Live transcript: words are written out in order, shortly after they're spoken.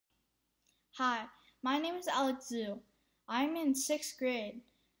Hi, my name is Alex Zhu. I am in 6th grade.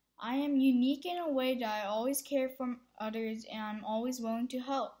 I am unique in a way that I always care for others and I'm always willing to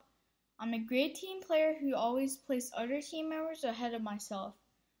help. I'm a great team player who always places other team members ahead of myself.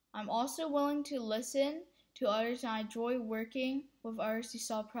 I'm also willing to listen to others and I enjoy working with others to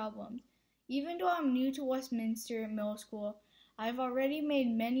solve problems. Even though I'm new to Westminster Middle School, I've already made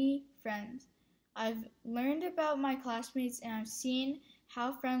many friends. I've learned about my classmates and I've seen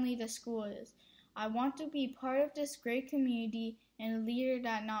how friendly the school is. I want to be part of this great community and a leader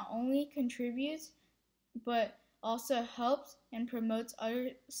that not only contributes but also helps and promotes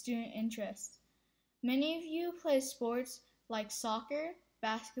other student interests. Many of you play sports like soccer,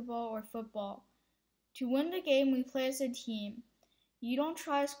 basketball, or football. To win the game, we play as a team. You don't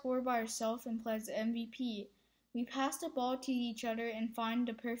try to score by yourself and play as the MVP. We pass the ball to each other and find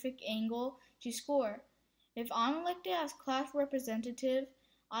the perfect angle to score. If I'm elected as class representative,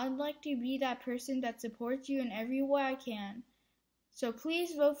 I'd like to be that person that supports you in every way I can. So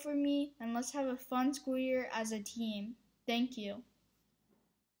please vote for me and let's have a fun school year as a team. Thank you.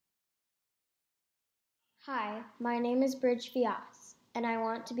 Hi, my name is Bridge Vias, and I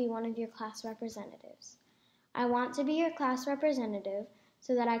want to be one of your class representatives. I want to be your class representative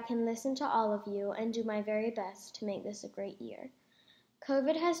so that I can listen to all of you and do my very best to make this a great year.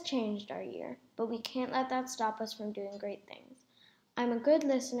 COVID has changed our year, but we can't let that stop us from doing great things. I'm a good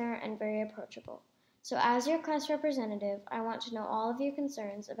listener and very approachable. So as your class representative, I want to know all of your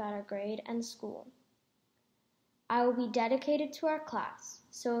concerns about our grade and school. I will be dedicated to our class,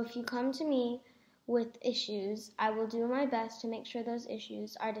 so if you come to me with issues, I will do my best to make sure those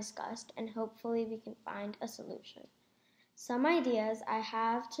issues are discussed and hopefully we can find a solution. Some ideas I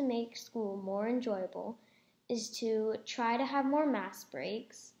have to make school more enjoyable is to try to have more mass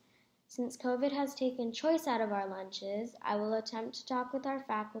breaks. Since COVID has taken choice out of our lunches, I will attempt to talk with our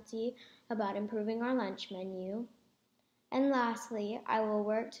faculty about improving our lunch menu. And lastly, I will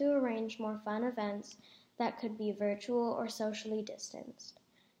work to arrange more fun events that could be virtual or socially distanced.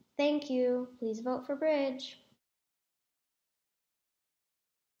 Thank you. Please vote for Bridge.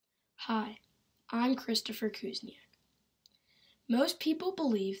 Hi, I'm Christopher Kuzniak. Most people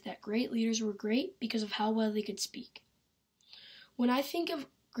believe that great leaders were great because of how well they could speak. When I think of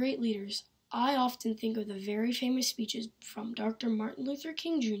great leaders, I often think of the very famous speeches from Dr. Martin Luther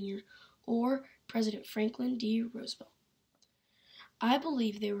King Jr. or President Franklin D. Roosevelt. I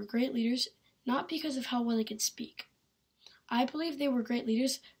believe they were great leaders not because of how well they could speak. I believe they were great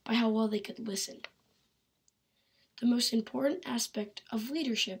leaders by how well they could listen. The most important aspect of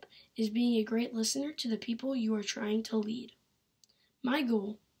leadership is being a great listener to the people you are trying to lead. My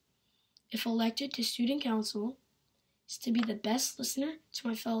goal, if elected to student council, is to be the best listener to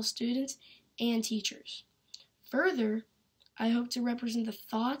my fellow students and teachers. Further, I hope to represent the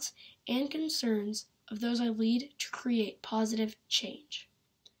thoughts and concerns of those I lead to create positive change.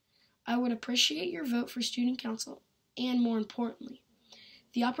 I would appreciate your vote for student council and, more importantly,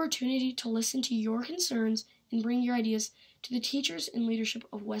 the opportunity to listen to your concerns and bring your ideas to the teachers and leadership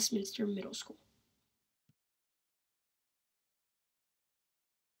of Westminster Middle School.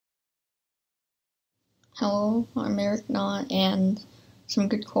 Hello, I'm Eric Knott, and some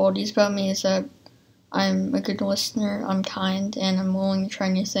good qualities about me is that I'm a good listener, I'm kind, and I'm willing to try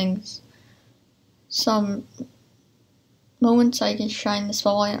new things. Some moments I can shine the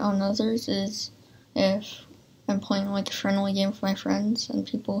spotlight on others is if I'm playing like a friendly game with my friends and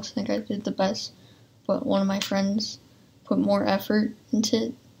people think I did the best, but one of my friends put more effort into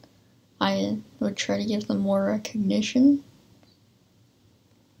it, I would try to give them more recognition.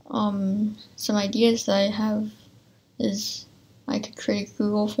 Some ideas that I have is I could create a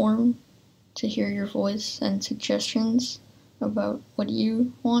Google form to hear your voice and suggestions about what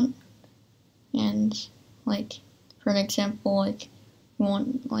you want. And like, for an example, like you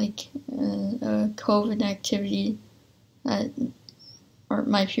want like a COVID activity that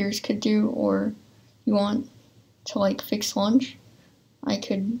my peers could do, or you want to like fix lunch, I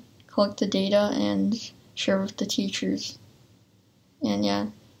could collect the data and share with the teachers. And yeah,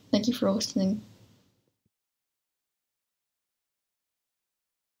 thank you for listening.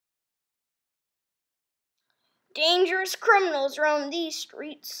 Dangerous criminals roam these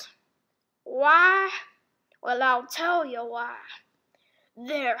streets. Why? Well, I'll tell you why.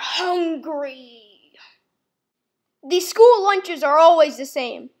 They're hungry. These school lunches are always the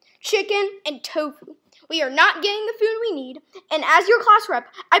same: chicken and tofu. We are not getting the food we need, and as your class rep,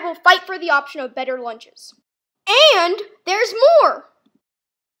 I will fight for the option of better lunches. And there's more!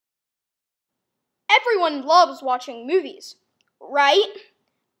 Everyone loves watching movies, right?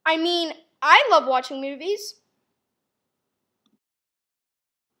 I mean, I love watching movies.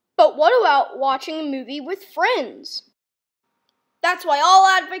 But what about watching a movie with friends? That's why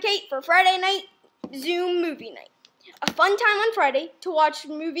I'll advocate for Friday night Zoom movie night. A fun time on Friday to watch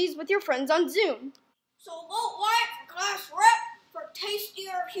movies with your friends on Zoom. So vote Wyatt for class rep for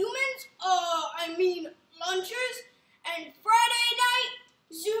tastier humans, lunches, and Friday night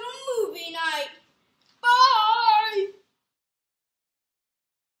Zoom movie night. Bye!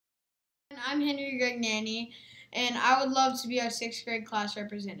 I'm Henry Gregnani, and I would love to be our 6th grade class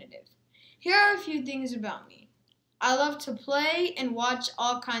representative. Here are a few things about me. I love to play and watch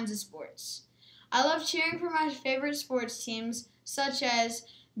all kinds of sports. I love cheering for my favorite sports teams, such as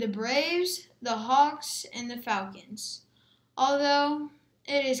the Braves, the Hawks, and the Falcons. Although,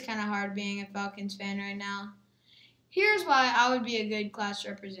 it is kind of hard being a Falcons fan right now. Here's why I would be a good class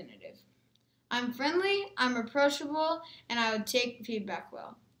representative. I'm friendly, I'm approachable, and I would take feedback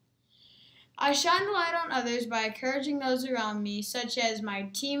well. I shine the light on others by encouraging those around me, such as my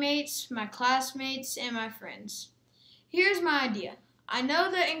teammates, my classmates, and my friends. Here's my idea. I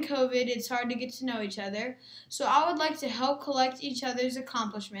know that in COVID it's hard to get to know each other, so I would like to help collect each other's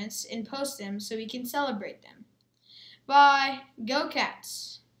accomplishments and post them so we can celebrate them. Bye. Go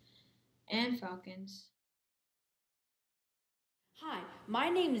Cats and Falcons. Hi, my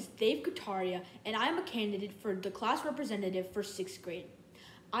name is Dave Kataria, and I'm a candidate for the class representative for 6th grade.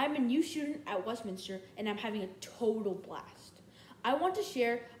 I'm a new student at Westminster, and I'm having a total blast. I want to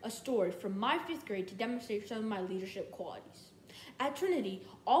share a story from my 5th grade to demonstrate some of my leadership qualities. At Trinity,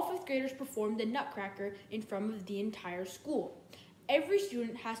 all 5th graders performed the Nutcracker in front of the entire school. Every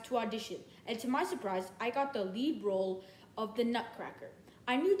student has to audition, and to my surprise, I got the lead role of the Nutcracker.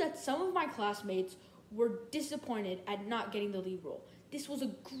 I knew that some of my classmates were disappointed at not getting the lead role. This was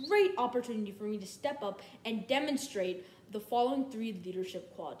a great opportunity for me to step up and demonstrate the following 3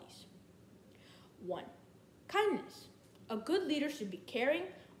 leadership qualities. 1. Kindness. A good leader should be caring,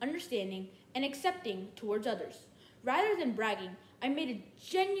 understanding, and accepting towards others. Rather than bragging, I made a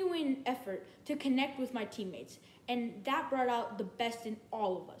genuine effort to connect with my teammates, and that brought out the best in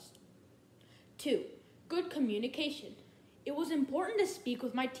all of us. 2. Good communication. It was important to speak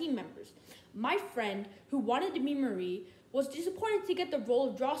with my team members. My friend, who wanted to be Marie, was disappointed to get the role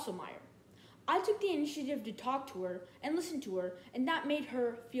of Drosselmeyer. I took the initiative to talk to her and listen to her, and that made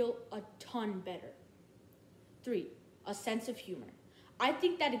her feel a ton better. 3. A sense of humor. I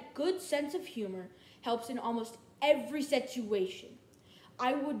think that a good sense of humor helps in almost every situation.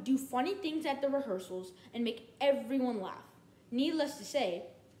 I would do funny things at the rehearsals and make everyone laugh. Needless to say,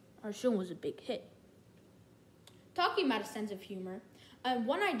 our show was a big hit. Talking about a sense of humor,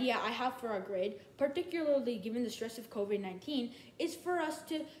 one idea I have for our grade, particularly given the stress of COVID-19, is for us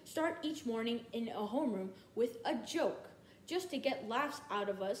to start each morning in a homeroom with a joke, just to get laughs out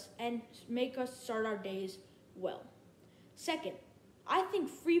of us and make us start our days well. Second, I think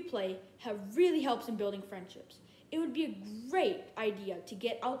free play really helps in building friendships. It would be a great idea to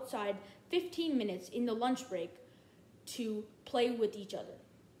get outside 15 minutes in the lunch break to play with each other.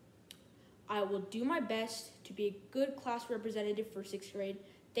 I will do my best to be a good class representative for 6th grade.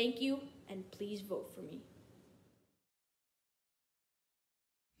 Thank you, and please vote for me.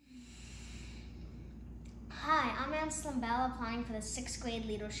 Hi, I'm Anselm Bell, applying for the 6th grade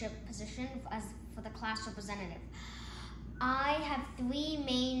leadership position for the class representative. I have 3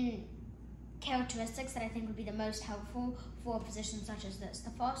 main characteristics that I think would be the most helpful for a position such as this.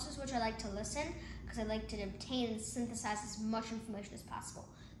 The first is which I like to listen, because I like to obtain and synthesize as much information as possible.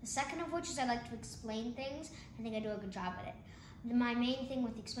 The second of which is I like to explain things. I think I do a good job at it. My main thing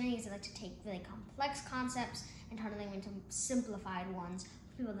with explaining is I like to take really complex concepts and turn them into simplified ones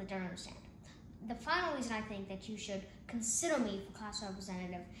for people that don't understand. The final reason I think that you should consider me for class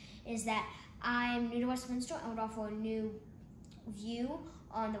representative is that I'm new to Westminster and would offer a new view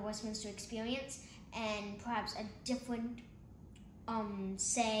on the Westminster experience and perhaps a different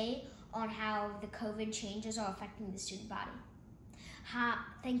say on how the COVID changes are affecting the student body.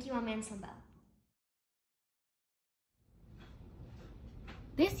 Thank you, I'm Anselm Bell.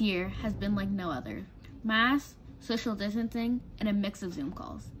 This year has been like no other. Masks, social distancing, and a mix of Zoom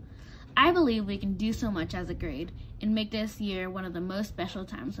calls. I believe we can do so much as a grade and make this year one of the most special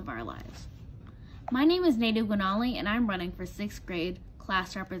times of our lives. My name is Nadia Guinali, and I'm running for 6th grade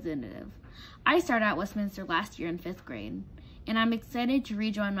class representative. I started at Westminster last year in 5th grade, and I'm excited to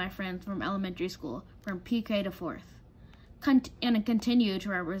rejoin my friends from elementary school from PK to 4th, and continue to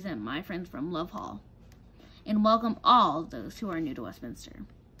represent my friends from Love Hall, and welcome all of those who are new to Westminster.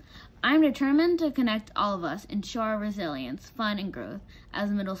 I'm determined to connect all of us and show our resilience, fun, and growth as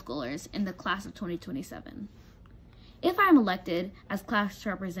middle schoolers in the class of 2027. If I'm elected as class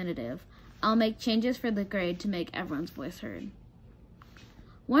representative, I'll make changes for the grade to make everyone's voice heard.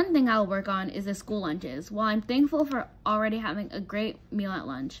 One thing I'll work on is the school lunches. While I'm thankful for already having a great meal at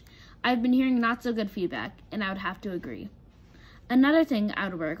lunch, I've been hearing not so good feedback, and I would have to agree. Another thing I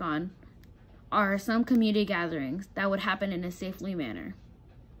would work on are some community gatherings that would happen in a safely manner.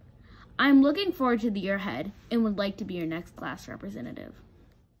 I'm looking forward to the year ahead and would like to be your next class representative.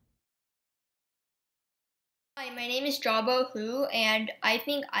 Hi, my name is Jabo Hu, and I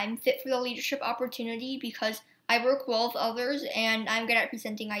think I'm fit for the leadership opportunity because I work well with others and I'm good at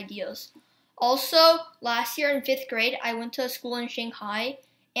presenting ideas. Also, last year in 5th grade, I went to a school in Shanghai,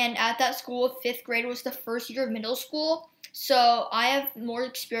 and at that school, 5th grade was the first year of middle school, so I have more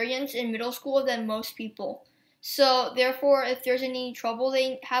experience in middle school than most people. So therefore, if there's any trouble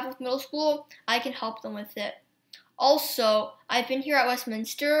they have with middle school, I can help them with it. Also, I've been here at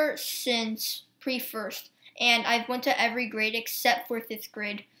Westminster since pre-first, and I've went to every grade except for 5th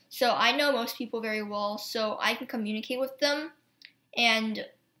grade. So I know most people very well, so I can communicate with them, and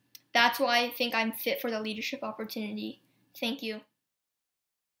that's why I think I'm fit for the leadership opportunity. Thank you.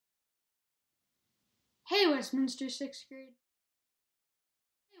 Hey Westminster 6th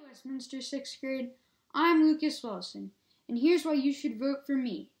grade. I'm Lucas Wilson, and here's why you should vote for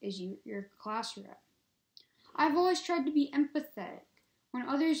me as your class rep. I've always tried to be empathetic when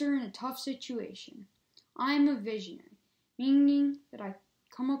others are in a tough situation. I am a visionary, meaning that I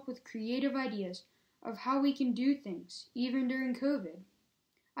come up with creative ideas of how we can do things, even during COVID.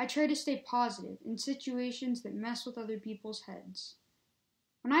 I try to stay positive in situations that mess with other people's heads.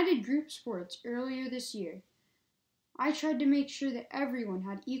 When I did group sports earlier this year, I tried to make sure that everyone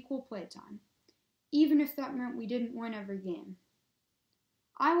had equal playtime, even if that meant we didn't win every game.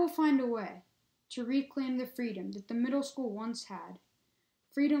 I will find a way to reclaim the freedom that the middle school once had.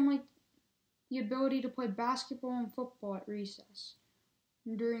 Freedom like the ability to play basketball and football at recess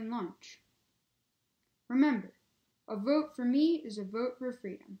and during lunch. Remember, a vote for me is a vote for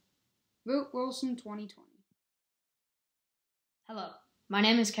freedom. Vote Wilson 2020. Hello, my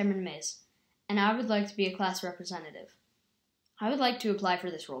name is Cameron Mays, and I would like to be a class representative. I would like to apply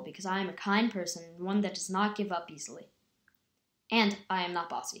for this role because I am a kind person and one that does not give up easily. And I am not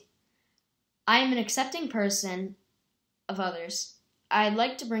bossy. I am an accepting person of others. I'd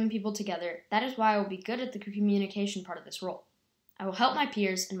like to bring people together. That is why I will be good at the communication part of this role. I will help my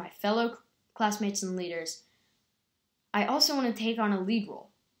peers and my fellow classmates and leaders. I also want to take on a lead role.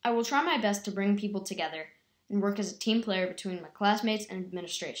 I will try my best to bring people together and work as a team player between my classmates and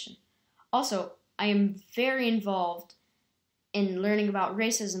administration. Also, I am very involved in learning about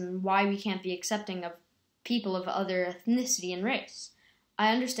racism and why we can't be accepting of people of other ethnicity and race.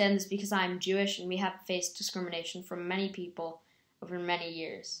 I understand this because I am Jewish and we have faced discrimination from many people over many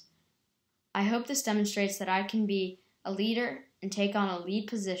years. I hope this demonstrates that I can be a leader and take on a lead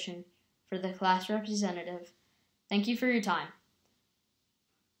position for the class representative. Thank you for your time.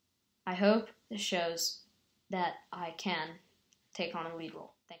 I hope this shows that I can take on a lead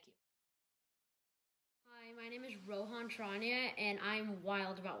role. Thank you. Hi, my name is Rohan Trania, and I'm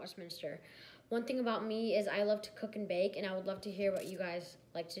wild about Westminster. One thing about me is I love to cook and bake, and I would love to hear what you guys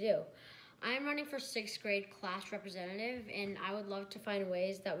like to do. I'm running for 6th grade class representative, and I would love to find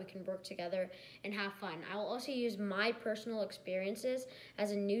ways that we can work together and have fun. I will also use my personal experiences as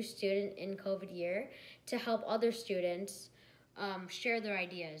a new student in COVID year to help other students share their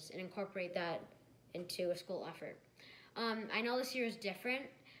ideas and incorporate that into a school effort. I know this year is different,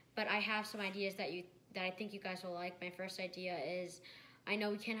 but I have some ideas that I think you guys will like. My first idea is, I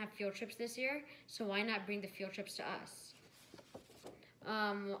know we can't have field trips this year, so why not bring the field trips to us?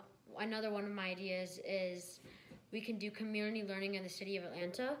 Another one of my ideas is we can do community learning in the city of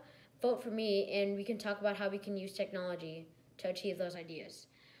Atlanta. Vote for me, and we can talk about how we can use technology to achieve those ideas.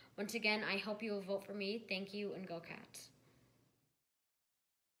 Once again, I hope you will vote for me. Thank you, and go Cats.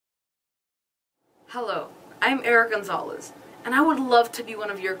 Hello, I'm Eric Gonzalez, and I would love to be one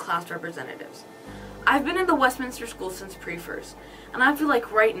of your class representatives. I've been in the Westminster School since pre-first, and I feel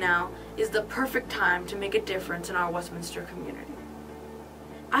like right now is the perfect time to make a difference in our Westminster community.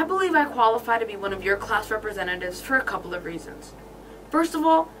 I believe I qualify to be one of your class representatives for a couple of reasons. First of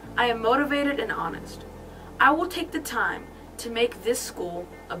all, I am motivated and honest. I will take the time to make this school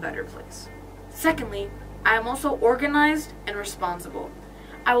a better place. Secondly, I am also organized and responsible.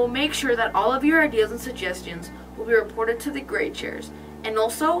 I will make sure that all of your ideas and suggestions will be reported to the grade chairs, and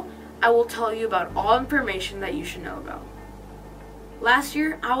also I will tell you about all information that you should know about. Last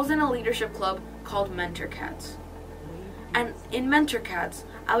year, I was in a leadership club called Mentor Cats. And in Mentor Cats,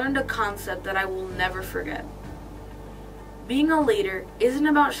 I learned a concept that I will never forget. Being a leader isn't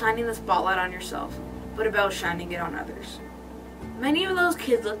about shining the spotlight on yourself, but about shining it on others. Many of those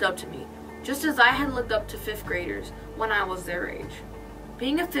kids looked up to me, just as I had looked up to 5th graders when I was their age.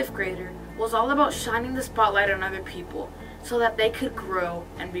 Being a 5th grader was all about shining the spotlight on other people so that they could grow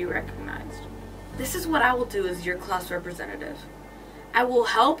and be recognized. This is what I will do as your class representative. I will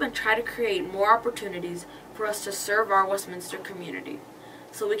help and try to create more opportunities for us to serve our Westminster community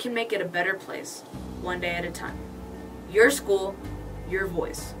so we can make it a better place, one day at a time. Your school, your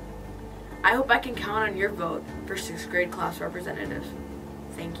voice. I hope I can count on your vote for 6th grade class representative.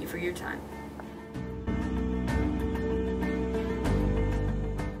 Thank you for your time.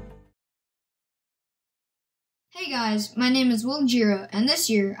 Hey guys, my name is Will Gira, and this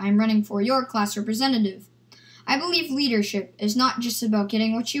year I'm running for your class representative. I believe leadership is not just about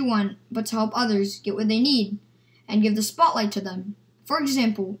getting what you want, but to help others get what they need, and give the spotlight to them. For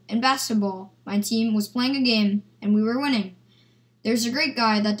example, in basketball, my team was playing a game, and we were winning. There's a great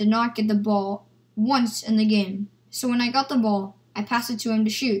guy that did not get the ball once in the game, so when I got the ball, I passed it to him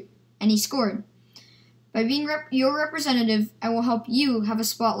to shoot, and he scored. By being your representative, I will help you have a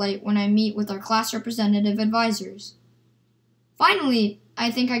spotlight when I meet with our class representative advisors. Finally,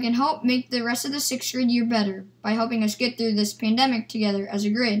 I think I can help make the rest of the 6th grade year better by helping us get through this pandemic together as a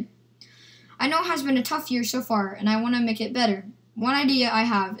grade. I know it has been a tough year so far, and I want to make it better. One idea I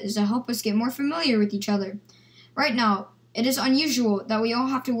have is to help us get more familiar with each other. Right now, it is unusual that we all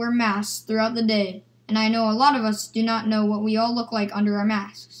have to wear masks throughout the day, and I know a lot of us do not know what we all look like under our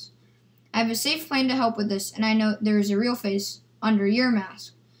masks. I have a safe plan to help with this, and I know there is a real face under your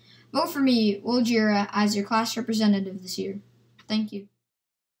mask. Vote for me, Will Gira, as your class representative this year. Thank you.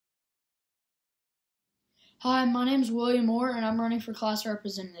 Hi, my name is William Moore, and I'm running for class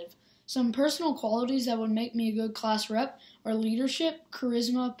representative. Some personal qualities that would make me a good class rep are leadership,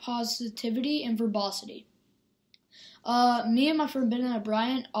 charisma, positivity, and verbosity. Me and my friend Ben and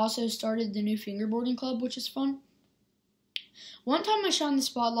Bryant also started the new fingerboarding club, which is fun. One time I shined the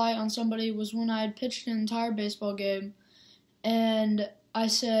spotlight on somebody was when I had pitched an entire baseball game, and I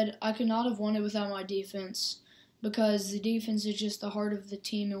said I could not have won it without my defense, because the defense is just the heart of the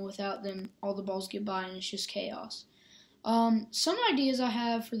team, and without them, all the balls get by and it's just chaos. Some ideas I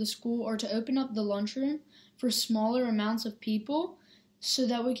have for the school are to open up the lunchroom for smaller amounts of people so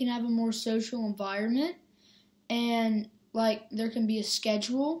that we can have a more social environment, and there can be a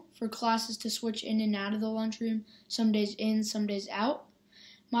schedule for classes to switch in and out of the lunchroom, some days in, some days out.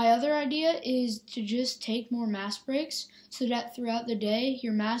 My other idea is to just take more mask breaks so that throughout the day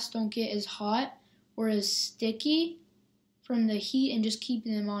your masks don't get as hot or as sticky from the heat, and just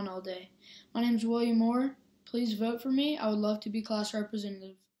keeping them on all day. My name is William Moore. Please vote for me. I would love to be class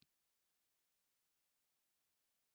representative.